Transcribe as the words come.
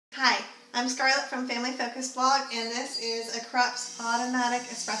Hi, I'm Scarlett from Family Focus Blog, and this is a Krups Automatic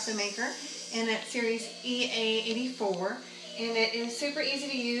Espresso Maker, and it's series EA84, and it is super easy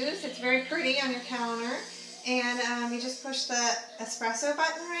to use. It's very pretty on your counter, and you just push the espresso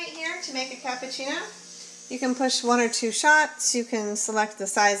button right here to make a cappuccino. You can push 1 or 2 shots, you can select the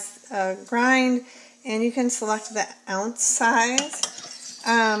size grind, and you can select the ounce size,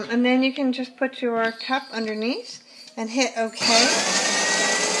 and then you can just put your cup underneath and hit OK.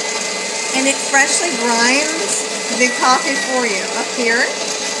 And it freshly grinds the coffee for you up here.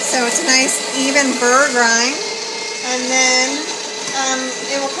 So it's a nice even burr grind. And then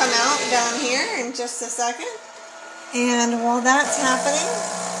it will come out down here in just a second. And while that's happening,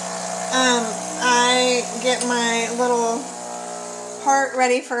 I get my little part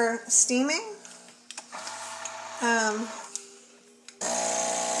ready for steaming. And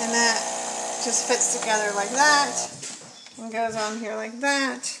that just fits together like that. And goes on here like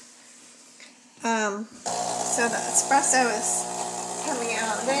that. So the espresso is coming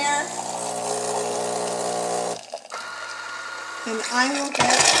out there, and I will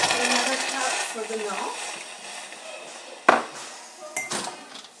get another cup for the milk.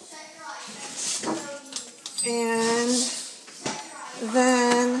 And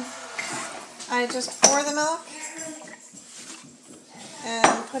then I just pour the milk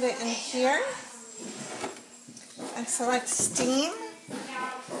and put it in here. I select steam.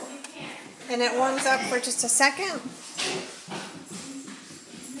 And it warms up for just a second.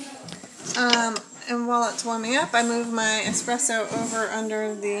 And while it's warming up, I move my espresso over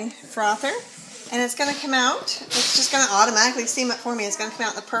under the frother. And it's going to come out. It's just going to automatically steam it for me. It's going to come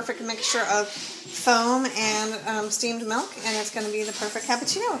out the perfect mixture of foam and steamed milk. And it's going to be the perfect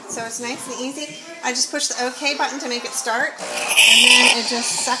cappuccino. So it's nice and easy. I just push the OK button to make it start. And then it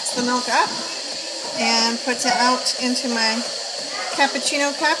just sucks the milk up and puts it out into my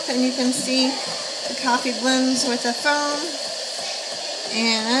cappuccino cup, and you can see the coffee blends with the foam,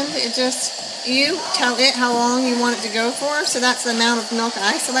 and it just, you tell it how long you want it to go for, so that's the amount of milk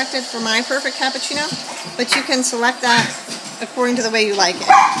I selected for my perfect cappuccino, but you can select that according to the way you like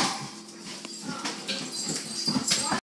it.